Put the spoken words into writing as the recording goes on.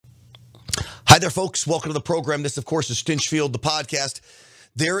there, folks. Welcome to the program. This, of course, is Stinchfield, the podcast.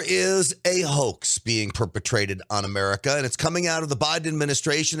 There is a hoax being perpetrated on America, and it's coming out of the Biden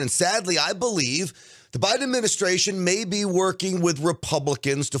administration. And sadly, I believe the Biden administration may be working with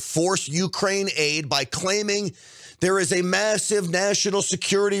Republicans to force Ukraine aid by claiming there is a massive national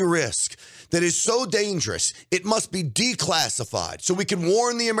security risk that is so dangerous it must be declassified so we can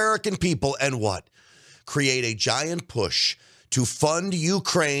warn the American people and what? Create a giant push to fund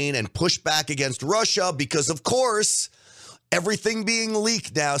Ukraine and push back against Russia because, of course, everything being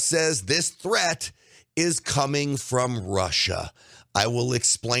leaked now says this threat is coming from Russia. I will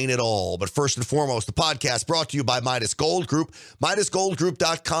explain it all. But first and foremost, the podcast brought to you by Midas Gold Group,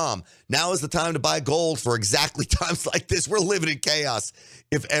 MidasGoldGroup.com. Now is the time to buy gold for exactly times like this. We're living in chaos.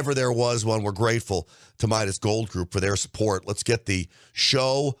 If ever there was one, we're grateful to Midas Gold Group for their support. Let's get the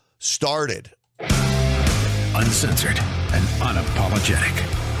show started. Uncensored and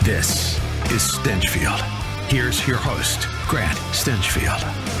unapologetic. This is Stinchfield. Here's your host, Grant Stinchfield.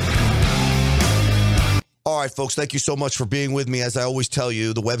 All right, folks, thank you so much for being with me. As I always tell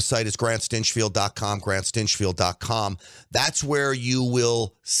you, the website is GrantStinchfield.com, GrantStinchfield.com. That's where you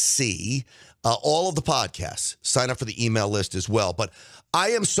will see all of the podcasts. Sign up for the email list as well. But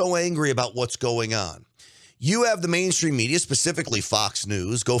I am so angry about what's going on. You have the mainstream media, specifically Fox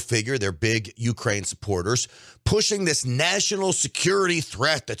News, go figure, they're big Ukraine supporters, pushing this national security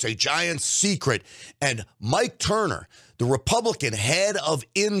threat that's a giant secret. And Mike Turner, the Republican head of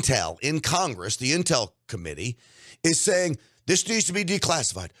Intel in Congress, the Intel Committee, is saying this needs to be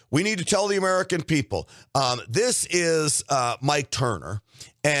declassified. We need to tell the American people. This is Mike Turner,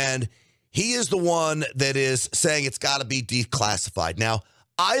 and he is the one that is saying it's got to be declassified. Now,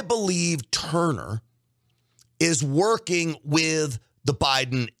 I believe Turner is working with the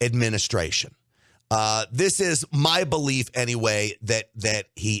Biden administration. This is my belief anyway, that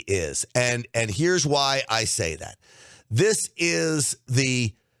he is. And here's why I say that. This is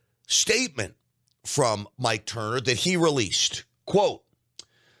the statement from Mike Turner that he released. Quote,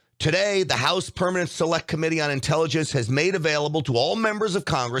 today, the House Permanent Select Committee on Intelligence has made available to all members of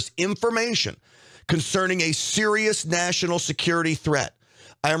Congress information concerning a serious national security threat.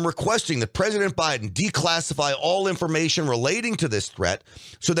 I am requesting that President Biden declassify all information relating to this threat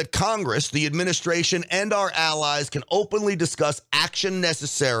so that Congress, the administration, and our allies can openly discuss action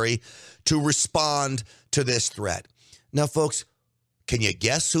necessary to respond to this threat. Now, folks, can you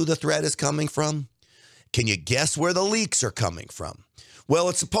guess who the threat is coming from? Can you guess where the leaks are coming from? Well,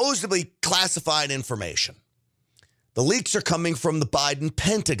 it's supposedly classified information. The leaks are coming from the Biden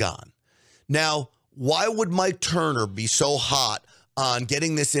Pentagon. Now, why would Mike Turner be so hot on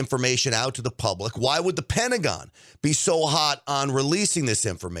getting this information out to the public? Why would the Pentagon be so hot on releasing this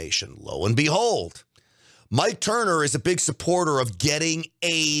information? Lo and behold, Mike Turner is a big supporter of getting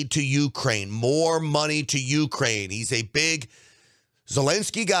aid to Ukraine, more money to Ukraine. He's a big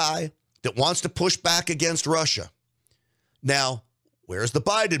Zelensky guy that wants to push back against Russia. Now, where's the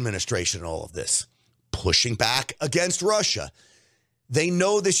Biden administration in all of this? Pushing back against Russia. They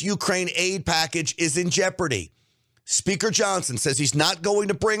know this Ukraine aid package is in jeopardy. Speaker Johnson says he's not going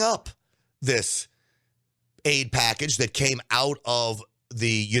to bring up this aid package that came out of the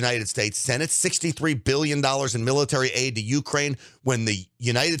United States Senate, $63 billion in military aid to Ukraine when the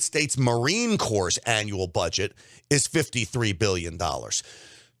United States Marine Corps' annual budget is $53 billion.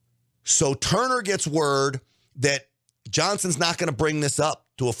 So Turner gets word that Johnson's not going to bring this up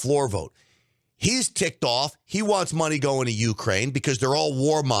to a floor vote. He's ticked off. He wants money going to Ukraine because they're all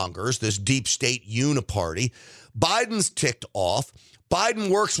warmongers, this deep state uniparty. Biden's ticked off. Biden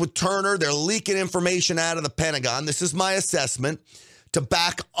works with Turner. They're leaking information out of the Pentagon. This is my assessment to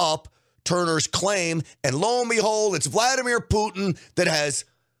back up Turner's claim. And lo and behold, it's Vladimir Putin that has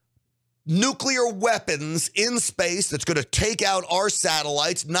nuclear weapons in space that's going to take out our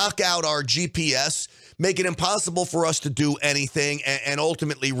satellites, knock out our GPS, make it impossible for us to do anything, and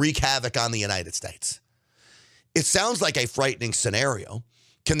ultimately wreak havoc on the United States. It sounds like a frightening scenario.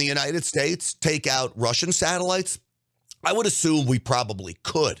 Can the United States take out Russian satellites? I would assume we probably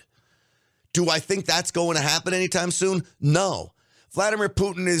could. Do I think that's going to happen anytime soon? No. Vladimir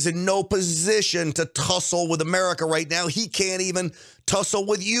Putin is in no position to tussle with America right now. He can't even tussle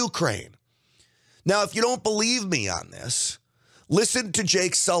with Ukraine. Now, if you don't believe me on this, listen to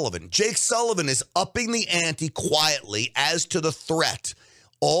Jake Sullivan. Jake Sullivan is upping the ante quietly as to the threat.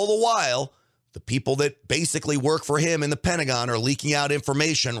 All the while, the people that basically work for him in the Pentagon are leaking out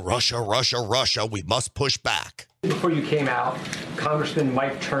information. Russia, Russia, Russia. We must push back. Before you came out, Congressman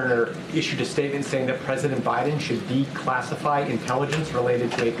Mike Turner issued a statement saying that President Biden should declassify intelligence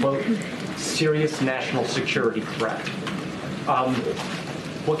related to a, quote, serious national security threat.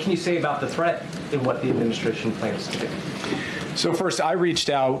 What can you say about the threat and what the administration plans to do? So first, I reached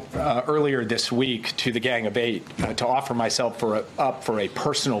out earlier this week to the Gang of Eight to offer myself up for a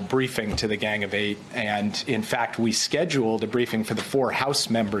personal briefing to the Gang of Eight. And in fact, we scheduled a briefing for the 4 House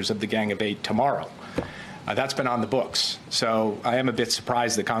members of the Gang of Eight tomorrow. That's been on the books. So I am a bit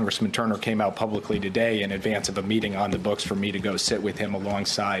surprised that Congressman Turner came out publicly today in advance of a meeting on the books for me to go sit with him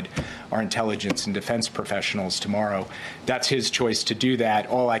alongside our intelligence and defense professionals tomorrow. That's his choice to do that.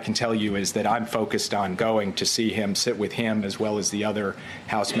 All I can tell you is that I'm focused on going to see him, sit with him, as well as the other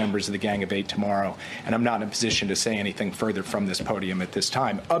House members of the Gang of Eight tomorrow. And I'm not in a position to say anything further from this podium at this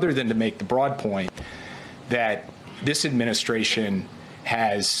time, other than to make the broad point that this administration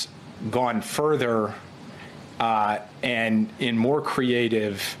has gone further and in more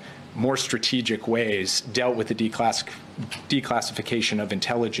creative, more strategic ways dealt with the declassification of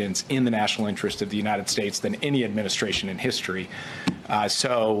intelligence in the national interest of the United States than any administration in history.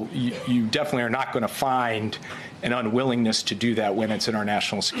 So you definitely are not going to find an unwillingness to do that when it's in our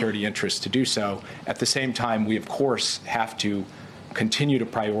national security interest to do so. At the same time, we, of course, have to continue to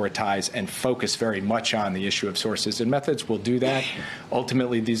prioritize and focus very much on the issue of sources and methods. We'll do that.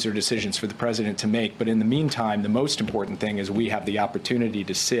 Ultimately, these are decisions for the president to make. But in the meantime, the most important thing is we have the opportunity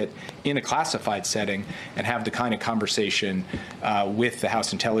to sit in a classified setting and have the kind of conversation with the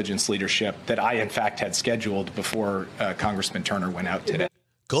House intelligence leadership that I, in fact, had scheduled before Congressman Turner went out today.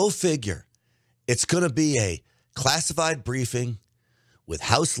 Go figure. It's going to be a classified briefing with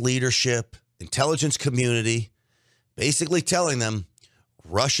House leadership, intelligence community, basically telling them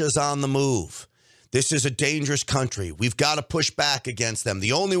Russia's on the move. This is a dangerous country. We've got to push back against them.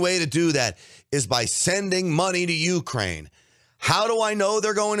 The only way to do that is by sending money to Ukraine. How do I know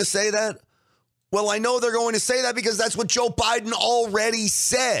they're going to say that? Well, I know they're going to say that because that's what Joe Biden already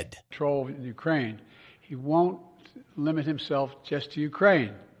said. Control of Ukraine. He won't limit himself just to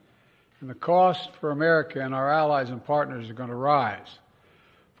Ukraine. And the cost for America and our allies and partners are going to rise.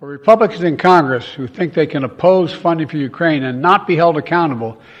 For Republicans in Congress who think they can oppose funding for Ukraine and not be held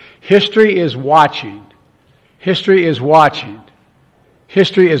accountable, history is watching. History is watching.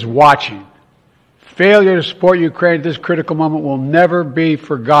 History is watching. Failure to support Ukraine at this critical moment will never be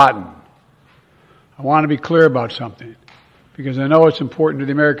forgotten. I want to be clear about something because I know it's important to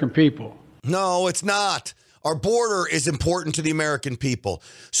the American people. No, it's not. Our border is important to the American people.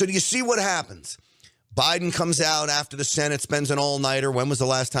 So do you see what happens? Biden comes out after the Senate spends an all-nighter. When was the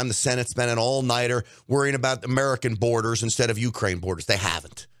last time the Senate spent an all-nighter worrying about American borders instead of Ukraine borders? They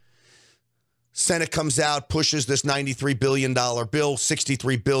haven't. Senate comes out, pushes this $93 billion bill,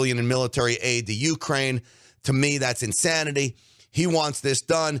 $63 billion in military aid to Ukraine. To me, that's insanity. He wants this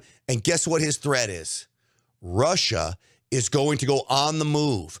done. And guess what his threat is? Russia is going to go on the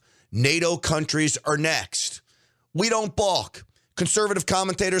move. NATO countries are next. We don't balk. Conservative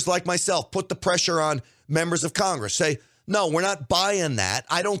commentators like myself put the pressure on members of Congress. Say, no, we're not buying that.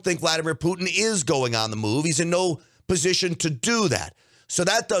 I don't think Vladimir Putin is going on the move. He's in no position to do that. So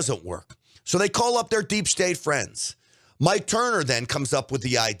that doesn't work. So they call up their deep state friends. Mike Turner then comes up with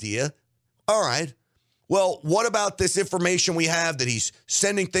the idea, all right, well, what about this information we have that he's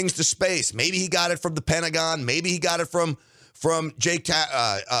sending things to space? Maybe he got it from the Pentagon. Maybe he got it from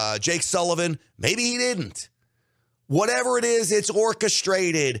Jake Sullivan. Maybe he didn't. Whatever it is, it's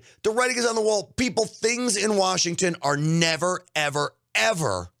orchestrated. The writing is on the wall. People, things in Washington are never, ever,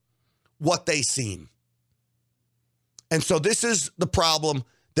 ever what they seem. And so this is the problem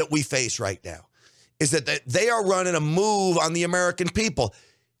that we face right now, is that they are running a move on the American people.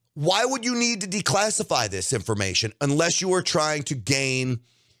 Why would you need to declassify this information unless you are trying to gain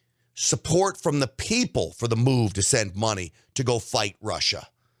support from the people for the move to send money to go fight Russia?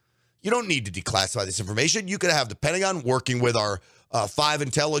 You don't need to declassify this information. You could have the Pentagon working with our 5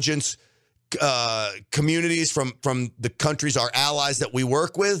 intelligence communities from the countries, our allies that we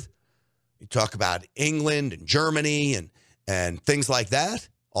work with. You talk about England and Germany and things like that.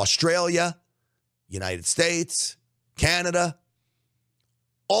 Australia, United States, Canada.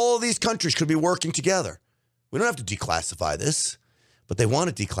 All of these countries could be working together. We don't have to declassify this, but they want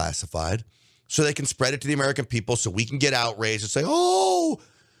it declassified so they can spread it to the American people so we can get outraged and say, oh,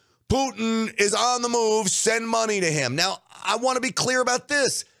 Putin is on the move, send money to him. Now, I want to be clear about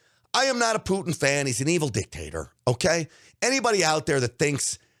this. I am not a Putin fan. He's an evil dictator, okay? Anybody out there that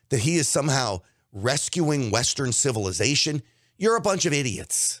thinks that he is somehow rescuing Western civilization, you're a bunch of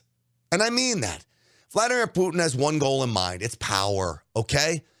idiots. And I mean that. Vladimir Putin has one goal in mind. It's power,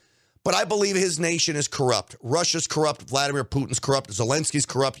 okay? But I believe his nation is corrupt. Russia's corrupt. Vladimir Putin's corrupt. Zelensky's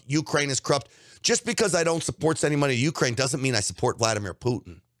corrupt. Ukraine is corrupt. Just because I don't support sending money to Ukraine doesn't mean I support Vladimir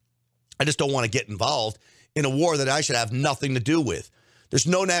Putin. I just don't want to get involved in a war that I should have nothing to do with. There's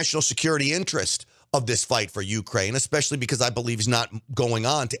no national security interest of this fight for Ukraine, especially because I believe it's not going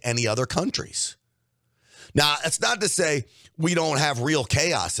on to any other countries. Now, that's not to say we don't have real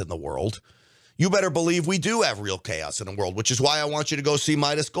chaos in the world. You better believe we do have real chaos in the world, which is why I want you to go see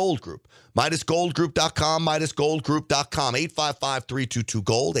Midas Gold Group. MidasGoldGroup.com, MidasGoldGroup.com,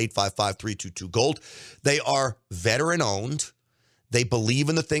 855-322-GOLD, 855-322-GOLD. They are veteran-owned. They believe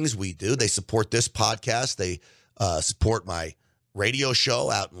in the things we do. They support this podcast. They support my radio show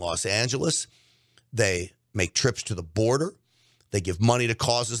out in Los Angeles. They make trips to the border. They give money to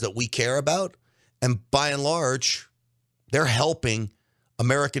causes that we care about. And by and large, they're helping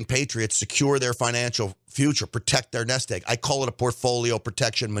American patriots secure their financial future, protect their nest egg. I call it a portfolio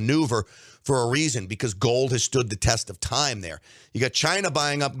protection maneuver for a reason, because gold has stood the test of time there. You got China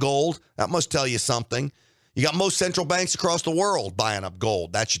buying up gold. That must tell you something. You got most central banks across the world buying up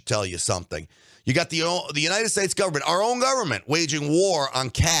gold. That should tell you something. You got the United States government, our own government, waging war on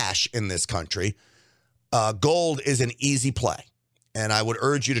cash in this country. Gold is an easy play. And I would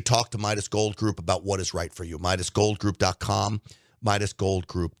urge you to talk to Midas Gold Group about what is right for you. MidasGoldGroup.com,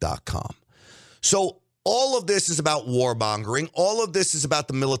 MidasGoldGroup.com. So all of this is about warmongering. All of this is about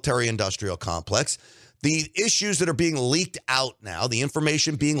the military-industrial complex. The issues that are being leaked out now, the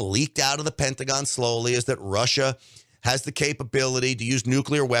information being leaked out of the Pentagon slowly, is that Russia has the capability to use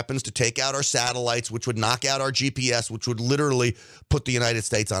nuclear weapons to take out our satellites, which would knock out our GPS, which would literally put the United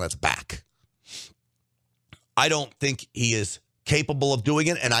States on its back. I don't think he is capable of doing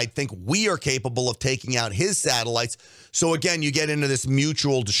it, and I think we are capable of taking out his satellites. So again, you get into this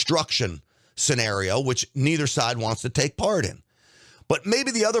mutual destruction scenario, which neither side wants to take part in. But maybe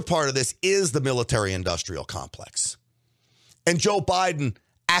the other part of this is the military-industrial complex. And Joe Biden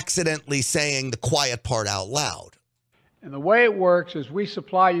accidentally saying the quiet part out loud. And the way it works is we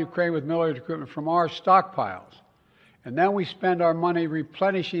supply Ukraine with military equipment from our stockpiles. And then we spend our money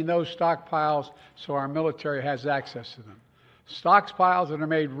replenishing those stockpiles so our military has access to them. Stockpiles that are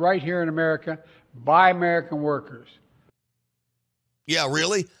made right here in America by American workers. Yeah,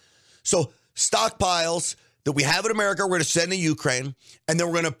 really? So stockpiles that we have in America, we're going to send to Ukraine, and then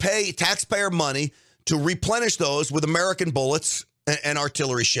we're going to pay taxpayer money to replenish those with American bullets and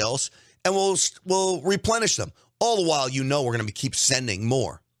artillery shells, and we'll replenish them. All the while, you know, we're going to keep sending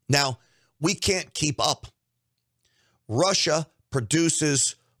more. Now, we can't keep up. Russia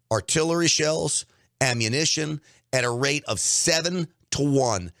produces artillery shells, ammunition at a rate of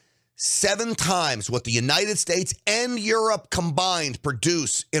 7-to-1. 7 times what the United States and Europe combined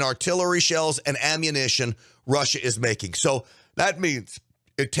produce in artillery shells and ammunition Russia is making. So that means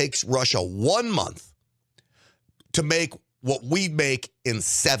it takes Russia 1 month to make what we make in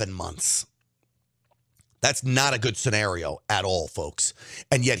 7 months. That's not a good scenario at all, folks.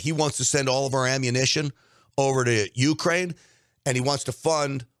 And yet he wants to send all of our ammunition over to Ukraine, and he wants to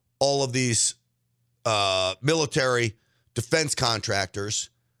fund all of these military defense contractors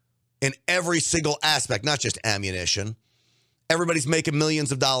in every single aspect, not just ammunition. Everybody's making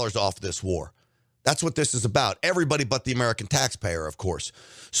millions of dollars off this war. That's what this is about. Everybody but the American taxpayer, of course.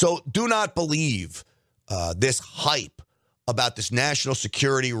 So do not believe this hype about this national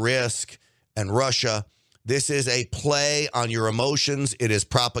security risk and Russia. This is a play on your emotions. It is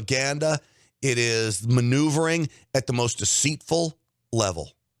propaganda. It is maneuvering at the most deceitful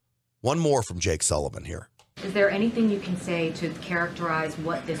level. One more from Jake Sullivan here. Is there anything you can say to characterize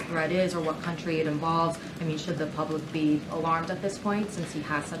what this threat is or what country it involves? I mean, should the public be alarmed at this point since he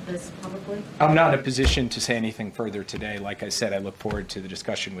has said this publicly? I'm not in a position to say anything further today. Like I said, I look forward to the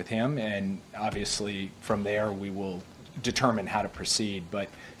discussion with him, and obviously from there we will determine how to proceed. But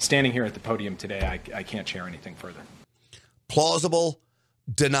standing here at the podium today, I can't share anything further. Plausible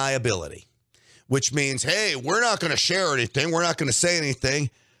deniability, which means, hey, we're not going to share anything. We're not going to say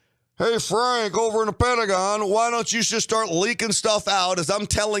anything. Hey, Frank, over in the Pentagon, why don't you just start leaking stuff out as I'm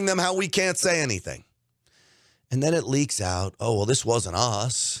telling them how we can't say anything? And then it leaks out, oh, well, this wasn't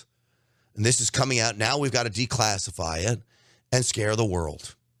us. And this is coming out. Now we've got to declassify it and scare the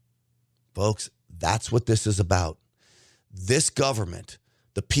world. Folks, that's what this is about. This government,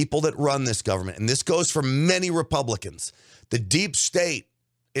 the people that run this government, and this goes for many Republicans, the deep state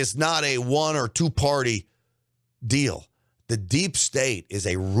is not a 1 or 2 party deal. The deep state is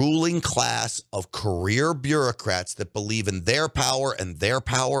a ruling class of career bureaucrats that believe in their power and their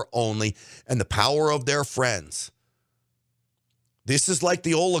power only and the power of their friends. This is like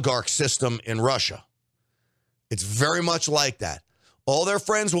the oligarch system in Russia. It's very much like that. All their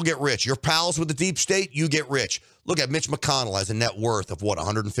friends will get rich. Your pals with the deep state, you get rich. Look at Mitch McConnell has a net worth of, what,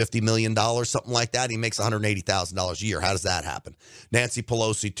 $150 million, something like that? He makes $180,000 a year. How does that happen? Nancy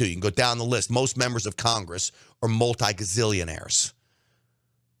Pelosi, too. You can go down the list. Most members of Congress are multi-gazillionaires.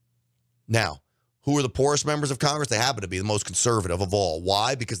 Now, who are the poorest members of Congress? They happen to be the most conservative of all.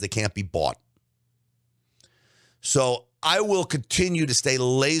 Why? Because they can't be bought. So I will continue to stay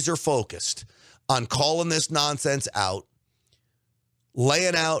laser focused on calling this nonsense out,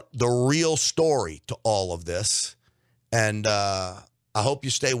 laying out the real story to all of this. And I hope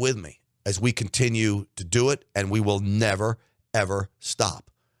you stay with me as we continue to do it, and we will never, ever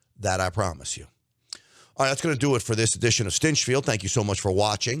stop. That I promise you. All right, that's going to do it for this edition of Stinchfield. Thank you so much for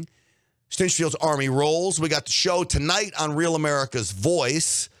watching. Stinchfield's Army Rolls. We got the show tonight on Real America's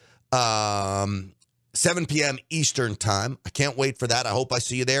Voice, 7 p.m. Eastern Time. I can't wait for that. I hope I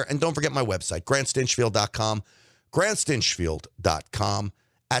see you there. And don't forget my website, GrantStinchfield.com, GrantStinchfield.com,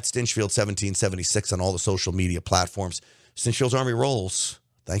 at Stinchfield1776 on all the social media platforms. Stinchfield's Army Rolls.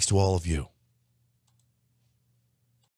 Thanks to all of you.